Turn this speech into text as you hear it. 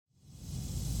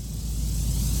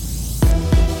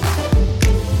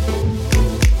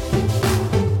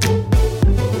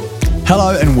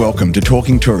Hello and welcome to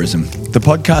Talking Tourism, the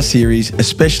podcast series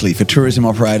especially for tourism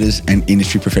operators and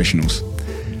industry professionals.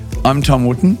 I'm Tom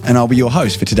Wootton and I'll be your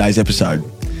host for today's episode.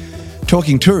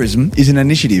 Talking Tourism is an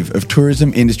initiative of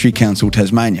Tourism Industry Council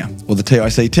Tasmania, or the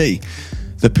TICT,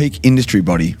 the peak industry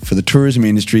body for the tourism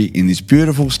industry in this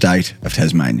beautiful state of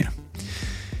Tasmania.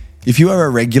 If you are a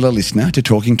regular listener to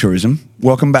Talking Tourism,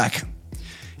 welcome back.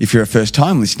 If you're a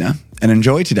first-time listener and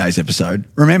enjoy today's episode,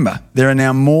 remember there are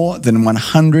now more than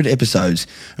 100 episodes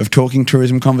of Talking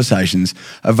Tourism conversations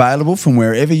available from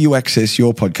wherever you access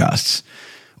your podcasts,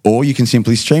 or you can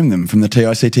simply stream them from the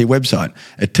TICT website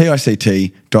at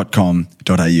tict.com.au.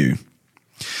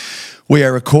 We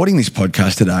are recording this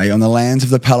podcast today on the lands of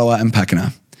the Palawa and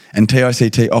Pakana, and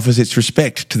TICT offers its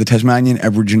respect to the Tasmanian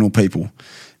Aboriginal people,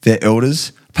 their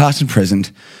elders, past and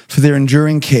present, for their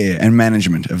enduring care and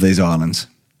management of these islands.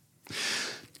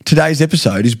 Today's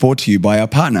episode is brought to you by our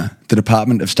partner, the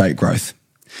Department of State Growth.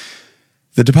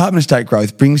 The Department of State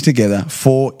Growth brings together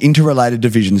 4 interrelated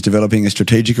divisions developing a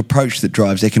strategic approach that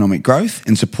drives economic growth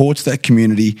and supports that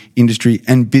community, industry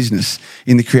and business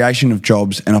in the creation of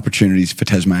jobs and opportunities for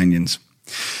Tasmanians.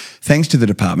 Thanks to the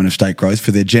Department of State Growth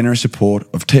for their generous support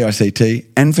of TICT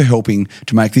and for helping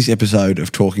to make this episode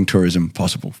of Talking Tourism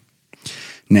possible.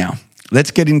 Now,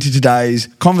 let's get into today's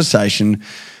conversation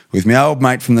with my old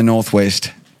mate from the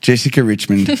Northwest, Jessica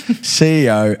Richmond,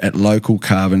 CEO at Local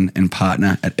Carbon and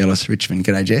partner at Ellis Richmond.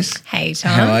 G'day, Jess. Hey,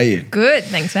 Tom. How are you? Good.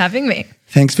 Thanks for having me.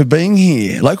 Thanks for being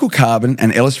here. Local Carbon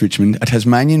and Ellis Richmond are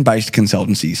Tasmanian-based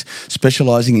consultancies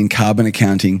specialising in carbon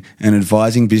accounting and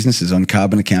advising businesses on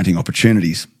carbon accounting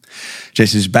opportunities.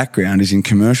 Jess's background is in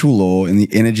commercial law in the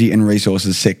energy and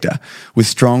resources sector, with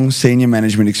strong senior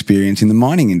management experience in the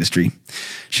mining industry.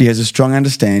 She has a strong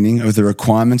understanding of the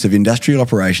requirements of industrial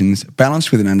operations,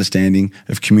 balanced with an understanding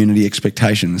of community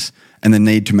expectations and the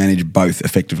need to manage both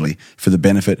effectively for the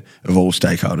benefit of all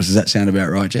stakeholders. Does that sound about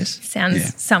right, Jess?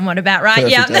 Sounds somewhat about right,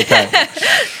 Perfect, yeah. Okay.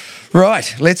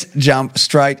 Right, let's jump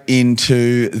straight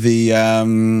into the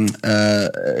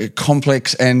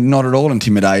complex and not at all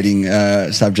intimidating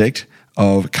subject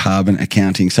of carbon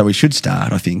accounting. So we should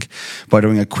start, I think, by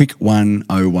doing a quick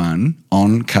 101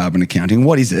 on carbon accounting.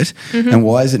 What is it and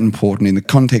why is it important in the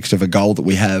context of a goal that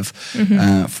we have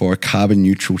for a carbon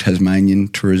neutral Tasmanian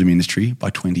tourism industry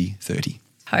by 2030?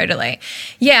 Totally.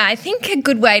 Yeah, I think a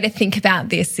good way to think about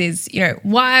this is,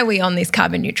 why are we on this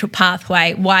carbon neutral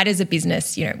pathway? Why does a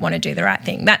business, want to do the right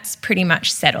thing? That's pretty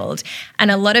much settled. And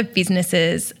a lot of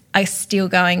businesses are still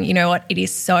going, it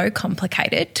is so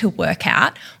complicated to work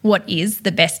out what is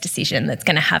the best decision that's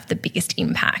going to have the biggest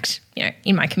impact,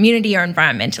 in my community or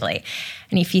environmentally.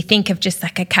 And if you think of just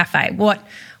like a cafe, what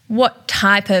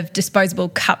type of disposable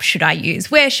cup should I use?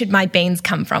 Where should my beans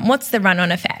come from? What's the run-on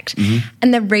effect?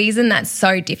 And the reason that's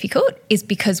so difficult is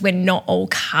because we're not all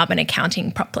carbon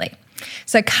accounting properly.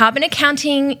 So carbon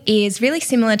accounting is really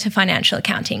similar to financial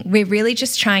accounting. We're really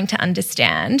just trying to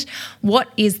understand what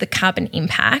is the carbon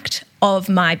impact of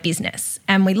my business.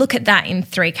 And we look at that in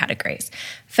 3 categories.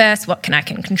 First, what can I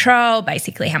control?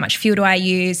 Basically, how much fuel do I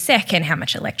use? Second, how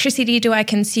much electricity do I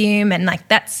consume? And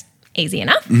that's easy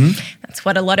enough. That's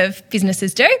what a lot of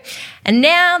businesses do. And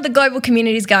now the global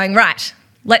community is going, right,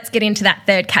 let's get into that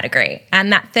 3rd category.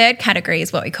 And that 3rd category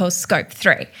is what we call scope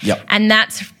 3. Yep. And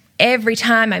that's every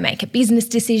time I make a business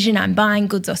decision, I'm buying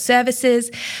goods or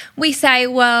services, we say,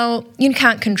 well, you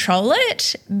can't control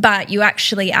it, but you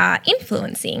actually are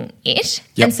influencing it.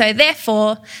 Yep. And so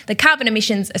therefore, the carbon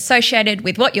emissions associated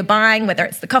with what you're buying, whether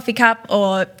it's the coffee cup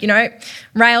or,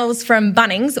 rails from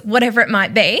Bunnings, whatever it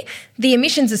might be, the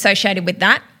emissions associated with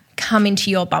that come into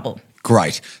your bubble.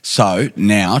 Great. So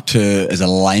now, as a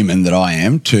layman that I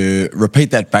am, to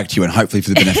repeat that back to you and hopefully for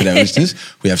the benefit of our listeners,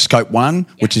 we have scope 1,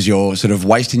 which is your sort of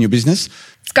waste in your business.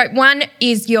 Scope 1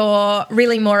 is your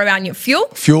really more around your fuel.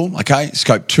 Fuel, okay.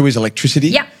 Scope 2 is electricity.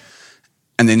 Yeah.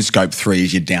 And then scope 3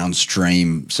 is your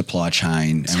downstream supply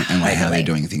chain and how they're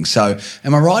doing things. So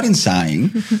am I right in saying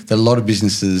that a lot of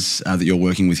businesses that you're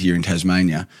working with here in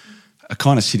Tasmania are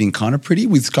kind of sitting kind of pretty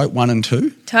with scope 1 and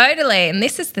 2? Totally. And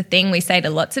this is the thing we say to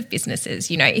lots of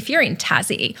businesses, if you're in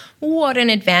Tassie, what an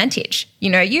advantage.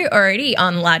 You're already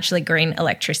on largely green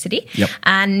electricity. Yep.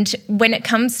 And when it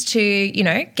comes to,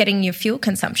 getting your fuel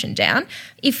consumption down,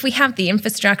 if we have the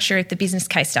infrastructure, if the business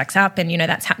case stacks up and,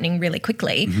 that's happening really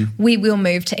quickly, we will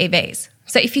move to EVs.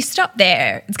 So if you stop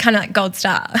there, it's kind of like gold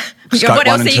star. What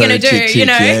else are you going to do? Tick.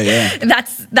 Yeah.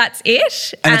 That's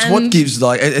it. And it's what gives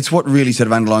it's what really sort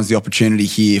of underlines the opportunity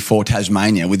here for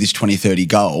Tasmania with this 2030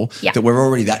 goal that we're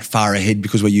already that far ahead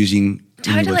because we're using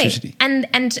Totally. electricity.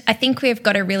 And I think we've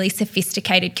got a really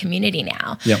sophisticated community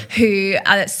now Yep. who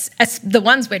are the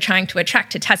ones we're trying to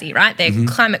attract to Tassie, right? They're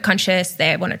climate conscious,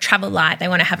 they want to travel light, they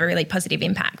want to have a really positive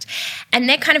impact. And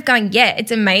they're kind of going, yeah,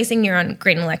 it's amazing you're on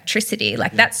green electricity.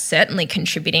 Like that's certainly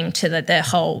contributing to the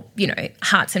whole,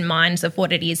 hearts and minds of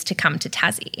what it is to come to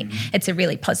Tassie. It's a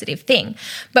really positive thing.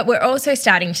 But we're also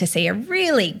starting to see a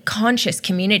really conscious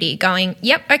community going,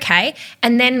 yep, okay.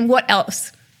 And then what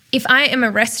else? If I am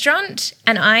a restaurant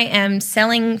and I am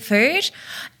selling food,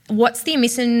 what's the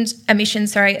emissions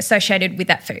associated with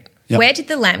that food? Yep. Where did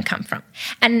the lamb come from?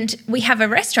 And we have a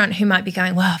restaurant who might be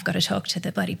going, well, I've got to talk to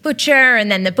the bloody butcher. And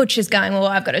then the butcher's going, well,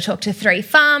 I've got to talk to 3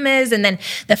 farmers. And then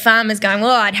the farmer's going,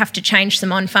 well, I'd have to change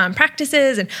some on-farm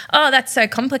practices. And, oh, that's so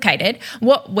complicated.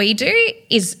 What we do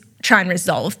is try and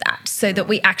resolve that so that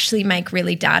we actually make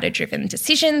really data-driven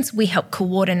decisions. We help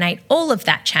coordinate all of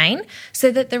that chain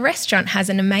so that the restaurant has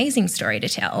an amazing story to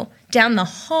tell down the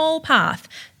whole path.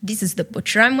 This is the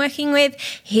butcher I'm working with.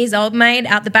 Here's old mate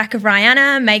out the back of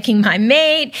Rihanna making my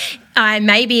meat. I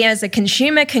maybe as a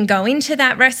consumer can go into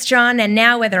that restaurant and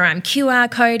now whether I'm QR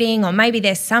coding or maybe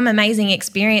there's some amazing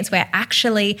experience where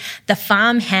actually the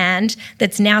farmhand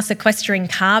that's now sequestering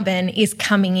carbon is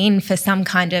coming in for some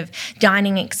kind of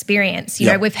dining experience. You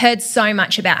know, we've heard so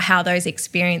much about how those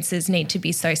experiences need to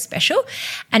be so special,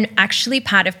 and actually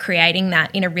part of creating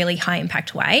that in a really high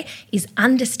impact way is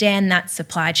understand that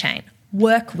supply chain.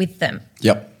 Work with them.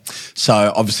 Yep.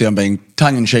 So obviously I'm being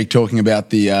tongue-in-cheek talking about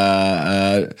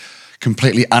the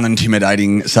completely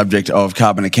unintimidating subject of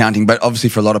carbon accounting, but obviously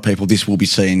for a lot of people this will be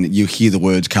seen, you hear the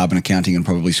words carbon accounting and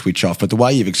probably switch off. But the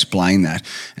way you've explained that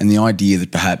and the idea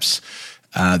that perhaps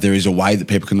there is a way that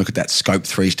people can look at that scope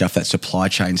 3 stuff, that supply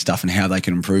chain stuff and how they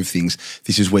can improve things,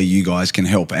 this is where you guys can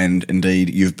help. And indeed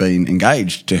you've been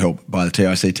engaged to help by the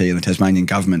TICT and the Tasmanian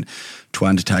government to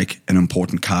undertake an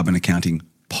important carbon accounting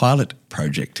pilot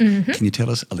project. Can you tell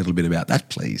us a little bit about that,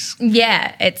 please?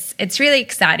 Yeah, it's really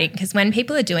exciting because when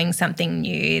people are doing something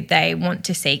new, they want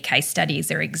to see case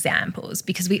studies or examples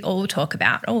because we all talk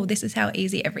about, oh, this is how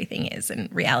easy everything is,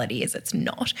 and reality is it's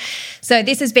not. So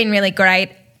this has been really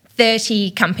great.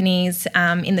 30 companies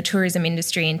in the tourism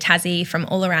industry in Tassie from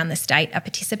all around the state are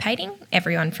participating,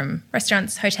 everyone from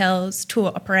restaurants, hotels,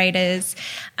 tour operators,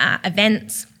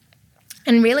 events.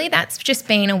 And really that's just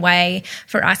been a way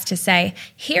for us to say,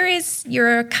 here is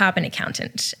your carbon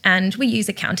accountant. And we use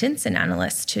accountants and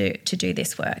analysts to do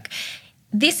this work.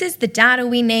 This is the data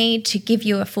we need to give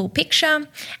you a full picture.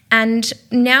 And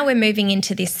now we're moving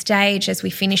into this stage as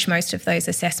we finish most of those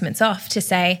assessments off to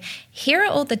say, here are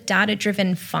all the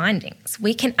data-driven findings.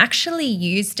 We can actually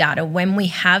use data when we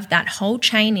have that whole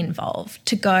chain involved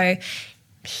to go,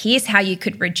 here's how you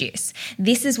could reduce.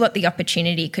 This is what the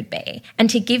opportunity could be. And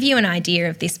to give you an idea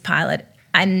of this pilot,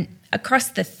 and across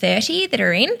the 30 that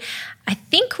are in, I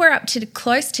think we're up to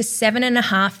close to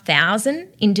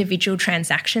 7,500 individual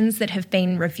transactions that have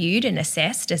been reviewed and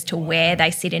assessed as to where they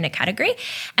sit in a category.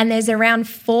 And there's around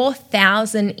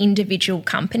 4,000 individual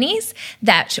companies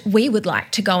that we would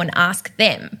like to go and ask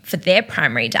them for their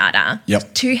primary data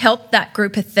to help that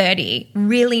group of 30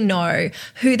 really know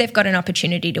who they've got an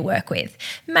opportunity to work with.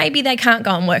 Maybe they can't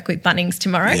go and work with Bunnings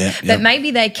tomorrow, but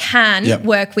maybe they can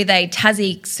work with a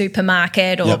Tassie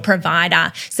supermarket or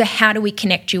provider. So how do we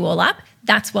connect you all up?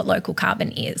 That's what local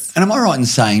carbon is. And am I right in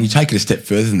saying you take it a step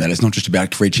further than that? It's not just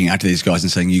about reaching out to these guys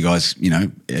and saying you guys,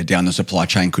 down the supply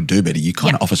chain could do better. You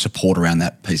kind of offer support around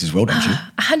that piece as well, don't you?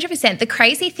 100%. The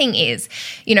crazy thing is,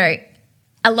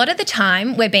 a lot of the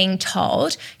time we're being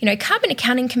told, carbon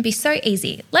accounting can be so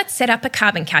easy. Let's set up a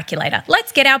carbon calculator.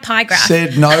 Let's get our pie graph.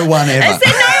 Said no one ever.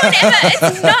 Said no one ever.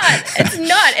 It's not. It's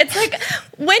not. It's like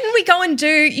when we go and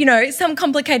do, some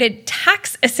complicated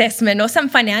tax assessment or some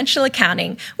financial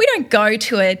accounting, we don't go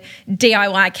to a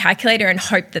DIY calculator and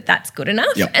hope that that's good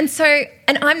enough. And so,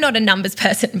 and I'm not a numbers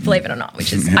person, believe it or not,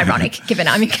 which is ironic given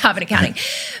I'm in carbon accounting.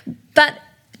 But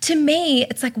to me,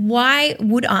 it's like, why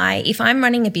would I, if I'm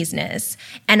running a business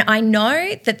and I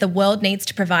know that the world needs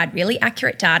to provide really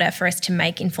accurate data for us to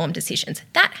make informed decisions,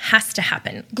 that has to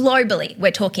happen. Globally,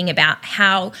 we're talking about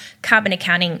how carbon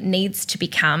accounting needs to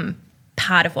become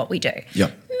part of what we do.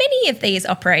 Many of these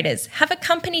operators have a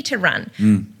company to run.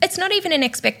 It's not even an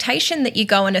expectation that you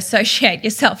go and associate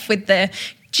yourself with the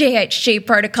GHG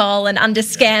protocol and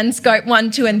understand scope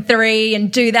 1, 2 and 3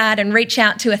 and do that and reach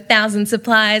out to 1,000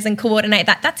 suppliers and coordinate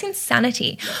that. That's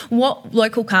insanity. What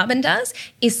Local Carbon does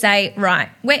is say, right,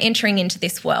 we're entering into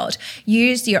this world.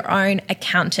 Use your own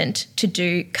accountant to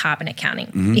do carbon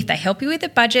accounting. If they help you with the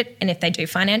budget and if they do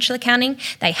financial accounting,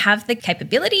 they have the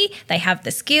capability, they have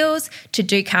the skills to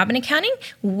do carbon accounting.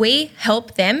 We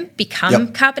help them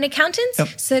become carbon accountants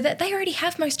so that they already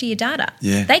have most of your data.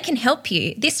 Yeah. They can help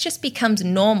you. This just becomes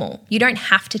normal. You don't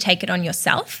have to take it on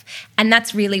yourself. And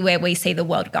that's really where we see the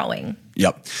world going.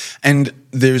 Yep. And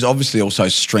there's obviously also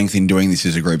strength in doing this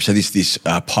as a group. So this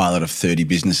pilot of 30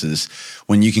 businesses,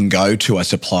 when you can go to a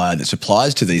supplier that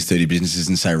supplies to these 30 businesses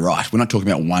and say, right, we're not talking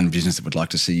about one business that would like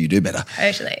to see you do better.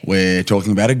 Totally. We're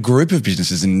talking about a group of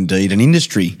businesses, indeed an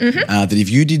industry, that if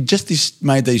you did just this,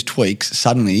 made these tweaks,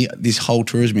 suddenly this whole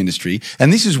tourism industry,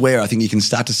 and this is where I think you can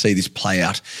start to see this play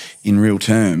out in real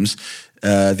terms.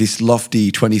 This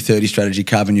lofty 2030 strategy,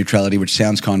 carbon neutrality, which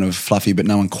sounds kind of fluffy, but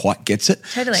no one quite gets it.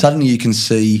 Totally. Suddenly you can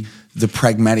see the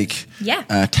pragmatic,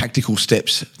 tactical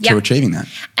steps to achieving that.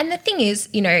 And the thing is,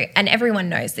 and everyone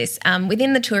knows this,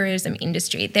 within the tourism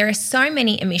industry, there are so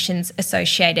many emissions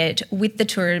associated with the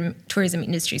tourism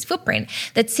industry's footprint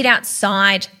that sit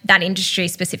outside that industry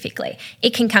specifically.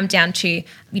 It can come down to,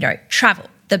 travel.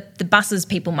 The buses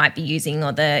people might be using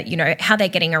or how they're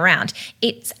getting around.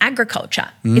 It's agriculture.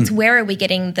 It's where are we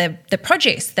getting the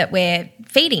produce that we're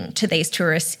feeding to these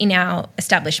tourists in our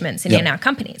establishments and in our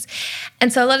companies.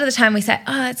 And so a lot of the time we say,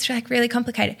 it's like really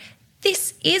complicated.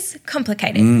 This is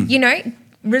complicated.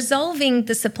 Resolving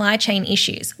the supply chain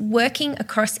issues, working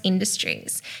across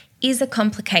industries is a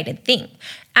complicated thing.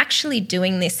 Actually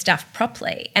doing this stuff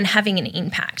properly and having an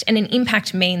impact. And an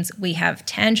impact means we have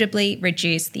tangibly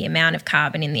reduced the amount of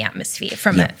carbon in the atmosphere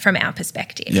from our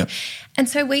perspective. Yep. And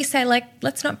so we say,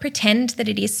 let's not pretend that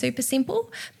it is super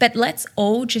simple, but let's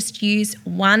all just use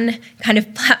one kind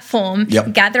of platform,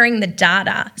 gathering the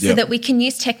data so that we can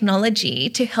use technology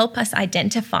to help us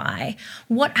identify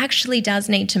what actually does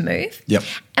need to move. Yep.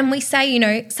 And we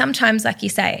say, sometimes, like you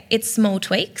say, it's small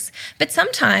tweaks, but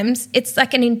sometimes it's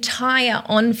like an entire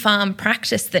on-farm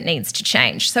practice that needs to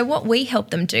change. So what we help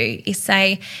them do is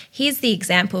say, here's the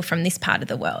example from this part of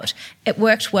the world. It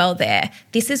worked well there.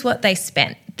 This is what they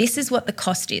spent. This is what the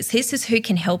cost is. This is who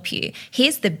can help you.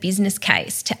 Here's the business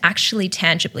case to actually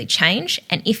tangibly change.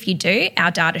 And if you do,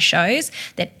 our data shows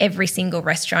that every single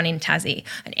restaurant in Tassie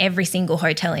and every single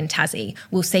hotel in Tassie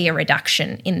will see a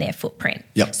reduction in their footprint.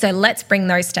 Yep. So let's bring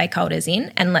those stakeholders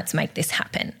in and let's make this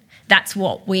happen. That's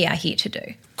what we are here to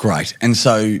do. Great. And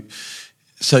so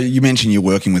you mentioned you're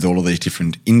working with all of these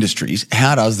different industries.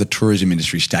 How does the tourism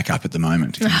industry stack up at the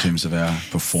moment in terms of our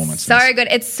performance? So good.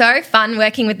 It's so fun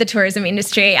working with the tourism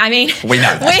industry. I mean, we know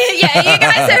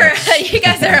that. You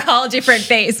guys are a whole different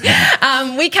beast.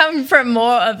 We come from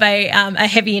more of a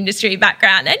heavy industry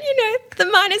background, and the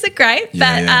miners are great,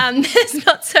 but there's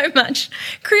not so much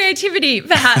creativity,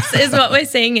 perhaps, is what we're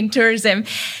seeing in tourism.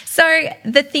 So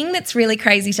the thing that's really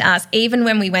crazy to us, even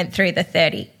when we went through the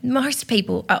 30, most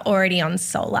people are already on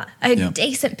solar. A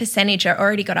decent percentage are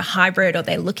already got a hybrid or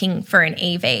they're looking for an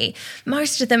EV.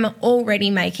 Most of them are already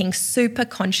making super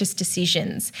conscious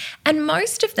decisions. And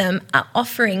most of them are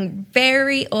offering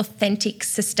very authentic,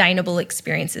 sustainable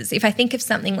experiences. If I think of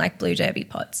something like Blue Derby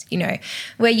Pods,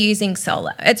 we're using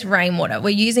solar, it's rainwater, we're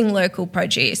using local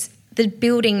produce. The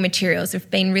building materials have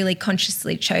been really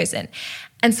consciously chosen.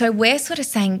 And so we're sort of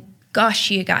saying,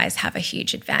 gosh, you guys have a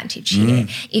huge advantage here.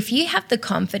 If you have the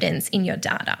confidence in your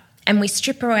data and we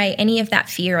strip away any of that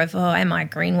fear of, am I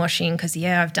greenwashing because,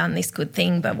 I've done this good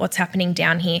thing, but what's happening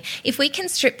down here? If we can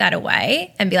strip that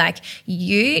away and be like,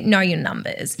 you know your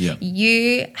numbers,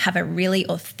 you have a really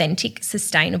authentic,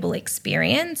 sustainable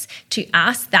experience, to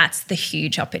us, that's the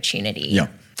huge opportunity. Yeah.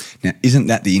 Now, isn't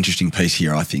that the interesting piece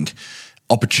here, I think?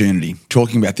 Opportunity,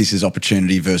 talking about this as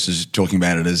opportunity versus talking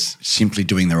about it as simply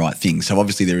doing the right thing. So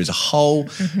obviously there is a whole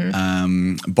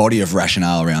body of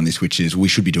rationale around this, which is we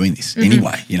should be doing this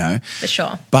anyway, For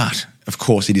sure. But of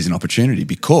course it is an opportunity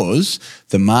because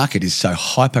the market is so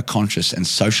hyper-conscious and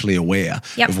socially aware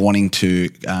of wanting to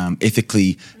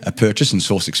ethically purchase and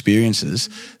source experiences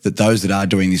that those that are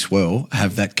doing this well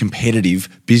have that competitive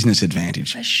business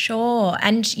advantage. For sure.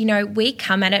 And, we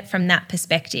come at it from that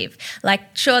perspective. Like,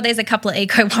 sure, there's a couple of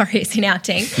eco warriors in our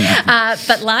team,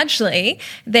 but largely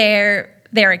they're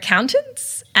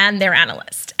accountants and they're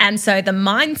analysts. And so the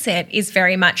mindset is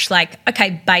very much like,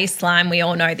 okay, baseline, we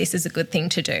all know this is a good thing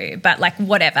to do, but like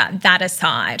whatever, that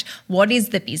aside, what is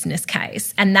the business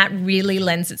case? And that really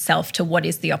lends itself to what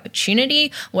is the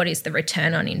opportunity? What is the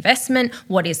return on investment?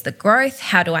 What is the growth?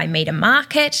 How do I meet a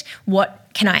market? What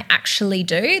can I actually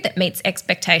do that meets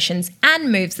expectations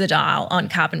and moves the dial on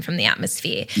carbon from the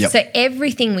atmosphere? Yep. So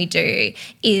everything we do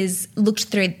is looked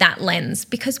through that lens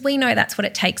because we know that's what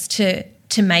it takes to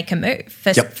make a move,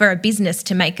 for a business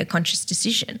to make a conscious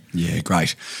decision. Yeah,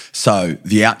 great. So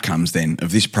the outcomes then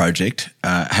of this project,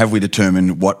 have we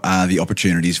determined what are the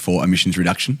opportunities for emissions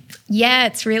reduction? Yeah,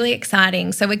 it's really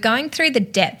exciting. So we're going through the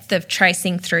depth of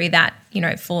tracing through that,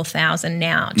 4,000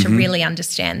 now to really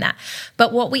understand that.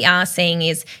 But what we are seeing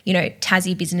is,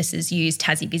 Tassie businesses use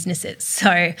Tassie businesses.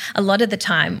 So a lot of the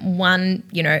time, one,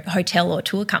 hotel or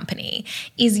tour company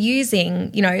is using,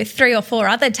 3 or 4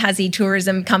 other Tassie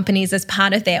tourism companies as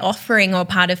part of their offering or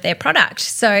part of their product.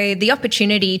 So the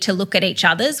opportunity to look at each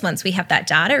other's once we have that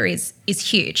data is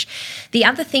huge. The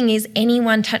other thing is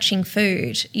anyone touching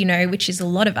food, which is a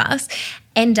lot of us,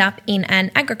 end up in an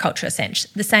agriculture sense,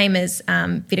 the same as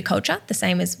viticulture, the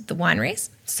same as the wineries.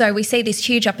 So we see this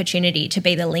huge opportunity to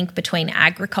be the link between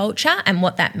agriculture and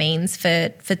what that means for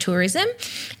tourism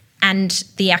and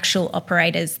the actual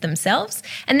operators themselves.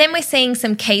 And then we're seeing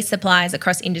some key suppliers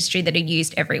across industry that are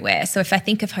used everywhere. So if I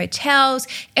think of hotels,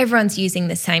 everyone's using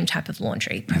the same type of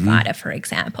laundry provider, for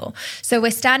example. So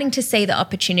we're starting to see the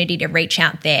opportunity to reach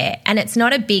out there. And it's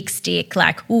not a big stick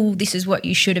like, oh, this is what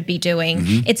you should be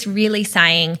doing. It's really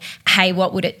saying, hey,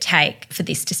 what would it take for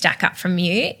this to stack up from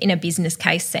you in a business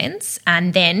case sense?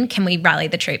 And then can we rally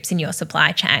the troops in your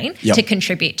supply chain to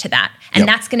contribute to that? And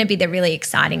that's going to be the really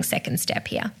exciting second step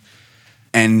here.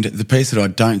 And the piece that I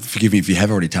don't, forgive me if you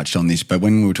have already touched on this, but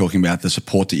when we were talking about the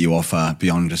support that you offer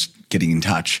beyond just getting in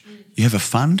touch, you have a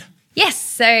fund? Yes.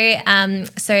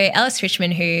 So Ellis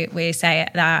Richmond, who we say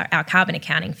are our carbon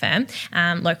accounting firm,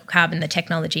 Local Carbon, the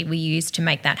technology we use to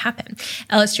make that happen.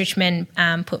 Ellis Richmond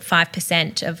put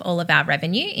 5% of all of our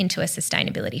revenue into a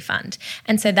sustainability fund.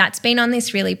 And so that's been on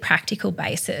this really practical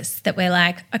basis that we're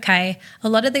like, okay, a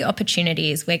lot of the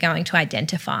opportunities we're going to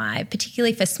identify,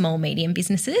 particularly for small, medium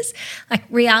businesses, like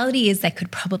reality is they could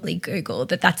probably Google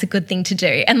that that's a good thing to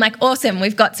do. And like, awesome,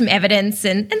 we've got some evidence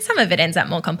and some of it ends up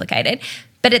more complicated.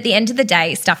 But at the end of the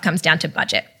day, stuff comes down to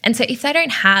budget. And so if they don't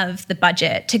have the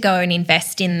budget to go and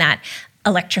invest in that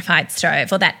electrified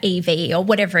stove or that EV or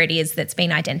whatever it is that's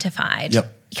been identified, you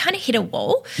kind of hit a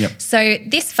wall. So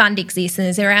this fund exists and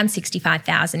there's around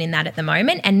 65,000 in that at the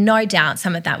moment. And no doubt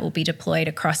some of that will be deployed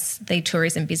across the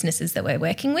tourism businesses that we're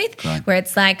working with, where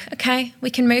it's like, okay, we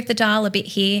can move the dial a bit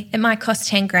here. It might cost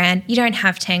 10 grand. You don't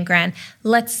have 10 grand.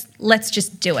 Let's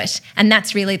just do it. And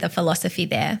that's really the philosophy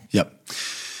there.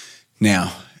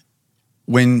 Now,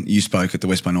 when you spoke at the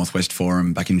West by Northwest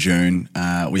Forum back in June,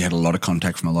 we had a lot of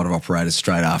contact from a lot of operators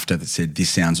straight after that said, this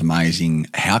sounds amazing.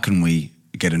 How can we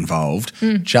get involved?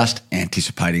 Just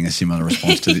anticipating a similar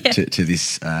response to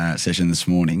this session this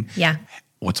morning.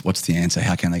 What's the answer?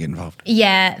 How can they get involved?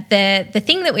 Yeah, the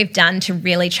thing that we've done to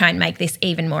really try and make this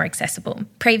even more accessible.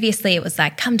 Previously, it was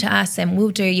like, come to us and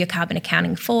we'll do your carbon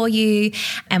accounting for you,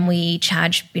 and we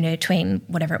charge between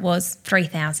whatever it was,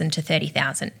 3,000 to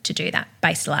 30,000 to do that,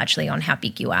 based largely on how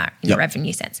big you are in the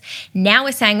revenue sense. Now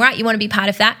we're saying, right, you want to be part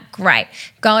of that? Great.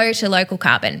 Go to Local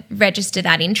Carbon, register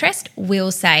that interest.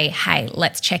 We'll say, hey,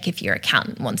 let's check if your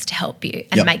accountant wants to help you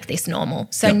and make this normal.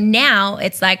 So now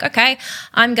it's like, okay,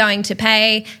 I'm going to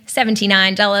pay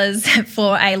 $79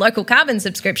 for a Local Carbon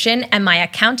subscription and my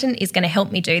accountant is going to help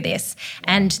me do this.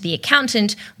 And the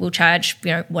accountant will charge,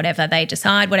 whatever they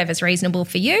decide, whatever's reasonable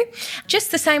for you.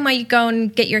 Just the same way you go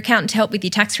and get your accountant to help with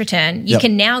your tax return, you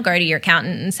can now go to your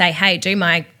accountant and say, hey, do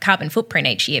my carbon footprint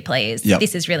each year, please.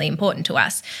 This is really important to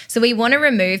us. So we want to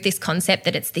remove this concept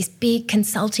that it's this big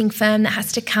consulting firm that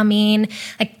has to come in.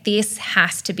 Like, this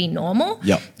has to be normal.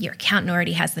 Your accountant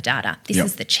already has the data. This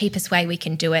is the cheapest way we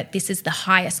can do it. This is the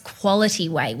highest quality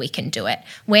way we can do it.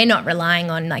 We're not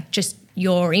relying on like just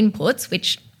your inputs,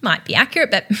 which might be accurate,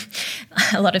 but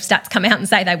a lot of stats come out and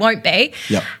say they won't be.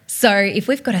 So if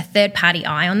we've got a third party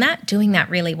eye on that, doing that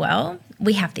really well,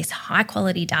 we have this high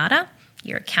quality data.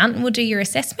 Your accountant will do your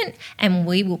assessment and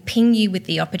we will ping you with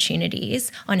the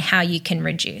opportunities on how you can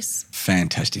reduce.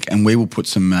 Fantastic. And we will put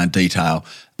some detail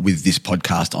with this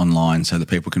podcast online so that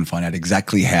people can find out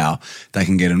exactly how they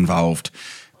can get involved.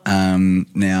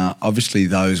 Now, obviously,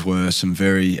 those were some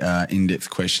very in-depth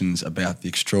questions about the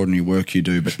extraordinary work you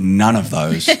do, but none of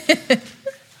those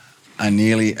are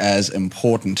nearly as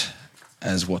important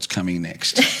as what's coming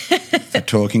next for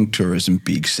Talking Tourism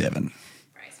Big 7.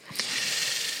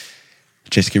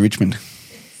 Jessica Richmond,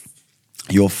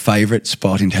 Your favourite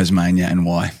spot in Tasmania and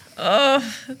why?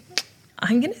 Oh,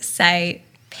 I'm going to say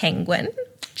Penguin,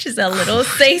 which is a little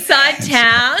seaside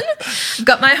town. I've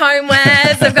got my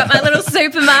homewares, I've got my little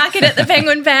supermarket at the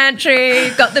Penguin Pantry,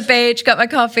 got the beach, got my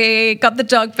coffee, got the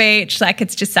dog beach. Like,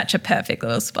 it's just such a perfect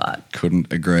little spot.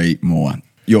 Couldn't agree more.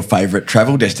 Your favourite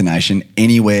travel destination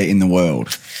anywhere in the world?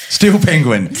 Still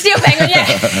Penguin. Still Penguin,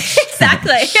 yeah,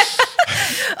 exactly.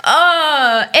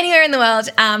 Oh, anywhere in the world.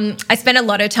 I spent a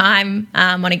lot of time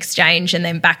on exchange and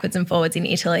then backwards and forwards in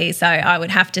Italy. So I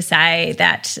would have to say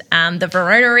that the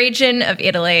Verona region of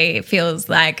Italy feels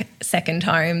like second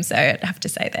home. So I'd have to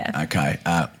say there. Okay.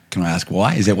 Can I ask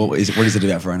why? What is it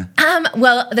about Verona?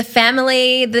 Well, the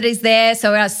family that is there.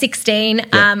 So when I was 16,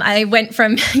 I went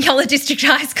from Yola District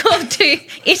High School to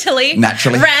Italy.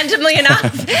 Naturally. Randomly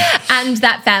enough. And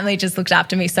that family just looked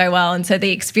after me so well. And so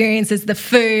the experiences, the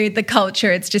food, the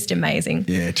culture, it's just amazing.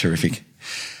 Yeah, terrific.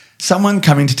 Someone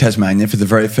coming to Tasmania for the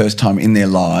very first time in their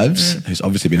lives, who's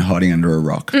obviously been hiding under a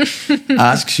rock,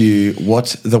 asks you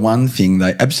what's the one thing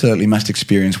they absolutely must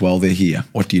experience while they're here.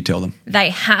 What do you tell them? They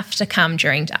have to come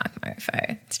during Dark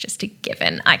Mofo. It's just a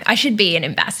given. I should be an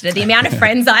ambassador. The amount of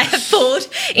friends I have pulled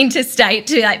interstate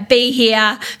to be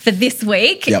here for this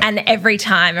week, and every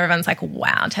time everyone's like,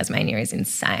 wow, Tasmania is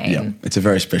insane. Yeah, it's a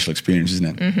very special experience, isn't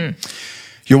it? Mm-hmm.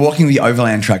 You're walking the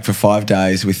Overland Track for 5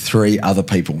 days with 3 other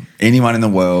people. Anyone in the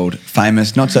world,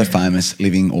 famous, not so famous,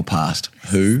 living or past.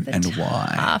 Who and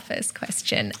why? Toughest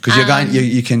question. Because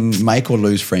you can make or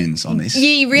lose friends on this.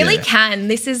 You really can.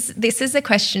 This is a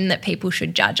question that people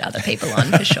should judge other people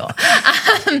on for sure.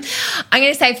 I'm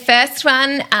going to say first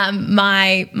one.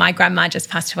 My grandma just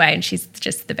passed away, and she's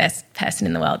just the best person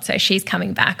in the world. So she's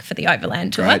coming back for the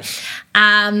Overland tour.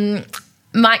 Right.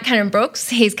 Mike Cannon-Brookes,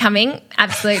 he's coming,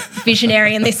 absolute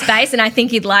visionary in this space, and I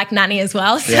think he'd like Nanny as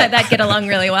well, so they'd get along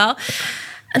really well.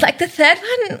 And the third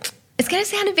one, it's going to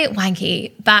sound a bit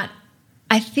wanky, but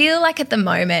I feel like at the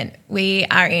moment we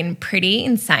are in pretty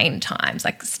insane times.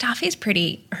 Stuff is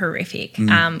pretty horrific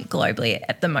globally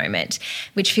at the moment,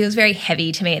 which feels very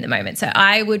heavy to me at the moment. So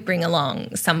I would bring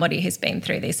along somebody who's been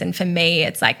through this, and for me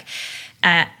it's like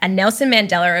a Nelson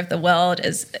Mandela of the world,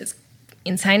 as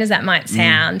insane as that might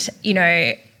sound,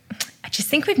 I just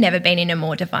think we've never been in a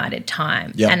more divided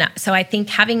time. Yep. And so I think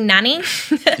having Nanny,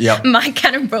 Mike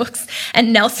Cannon-Brookes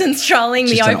and Nelson strolling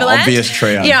just the Overland. An obvious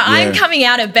trio. I'm coming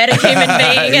out a better human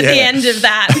being at the end of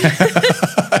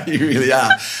that. You really are.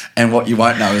 And what you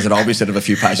won't know is that I'll be sort of a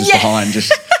few paces behind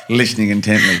just listening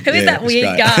intently. Who is that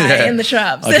weird guy in the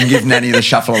shrubs? I can give Nanny the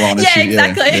shuffle along.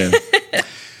 Exactly.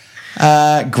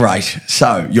 Great.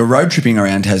 So you're road tripping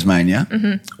around Tasmania.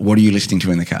 Mm-hmm. What are you listening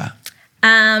to in the car?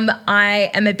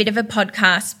 I am a bit of a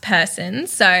podcast person,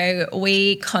 so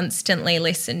we constantly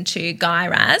listen to Guy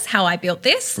Raz, How I Built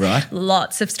This. Right.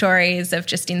 Lots of stories of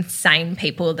just insane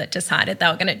people that decided they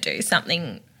were going to do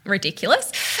something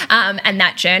ridiculous, and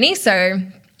that journey. So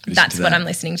that's what I'm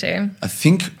listening to. I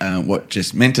think what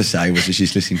Jess meant to say was that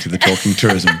she's listening to the Talking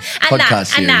Tourism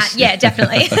podcast series. Yeah,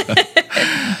 definitely.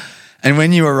 And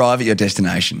when you arrive at your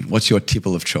destination, what's your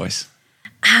tipple of choice?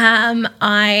 I'm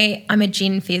a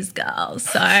gin fizz girl.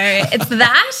 So it's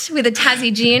that with a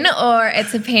Tassie gin, or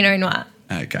it's a Pinot Noir.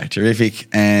 Okay, terrific.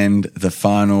 And the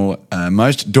final,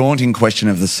 most daunting question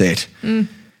of the set.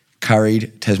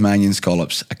 Curried Tasmanian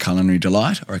scallops, a culinary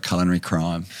delight or a culinary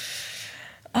crime?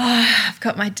 Oh, I've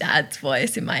got my dad's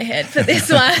voice in my head for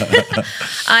this one.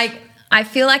 I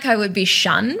feel like I would be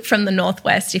shunned from the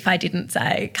Northwest if I didn't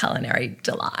say culinary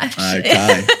delight.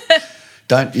 Okay.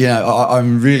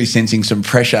 I'm really sensing some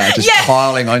pressure just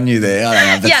piling on you there. I don't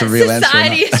know if that's the real answer.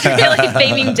 Society is really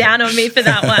beaming down on me for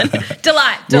that one.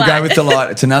 Delight. We'll go with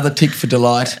delight. It's another tick for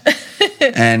delight.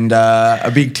 And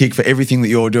a big tick for everything that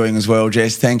you're doing as well,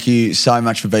 Jess. Thank you so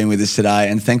much for being with us today,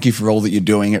 and thank you for all that you're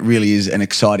doing. It really is an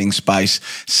exciting space,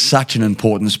 such an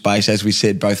important space, as we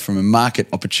said, both from a market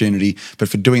opportunity, but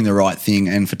for doing the right thing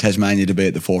and for Tasmania to be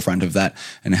at the forefront of that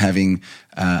and having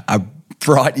a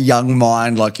bright young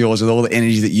mind like yours with all the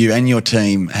energy that you and your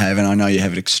team have, and I know you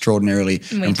have an extraordinarily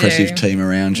impressive team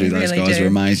around you. Those guys are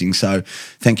amazing. So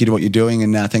thank you to what you're doing,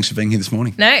 and thanks for being here this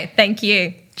morning. No, thank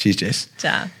you. Cheers, Jess.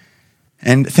 Ciao.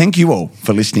 And thank you all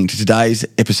for listening to today's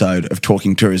episode of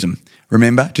Talking Tourism.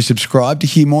 Remember to subscribe to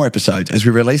hear more episodes as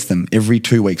we release them every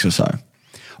 2 weeks or so.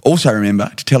 Also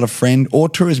remember to tell a friend or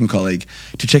tourism colleague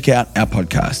to check out our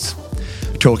podcasts.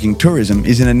 Talking Tourism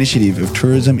is an initiative of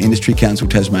Tourism Industry Council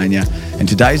Tasmania, and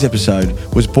today's episode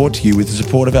was brought to you with the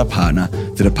support of our partner,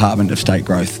 the Department of State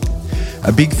Growth.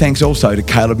 A big thanks also to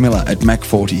Caleb Miller at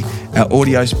Mac40, our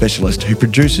audio specialist who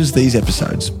produces these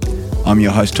episodes. I'm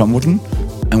your host, Tom Wootton,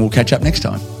 and we'll catch up next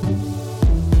time.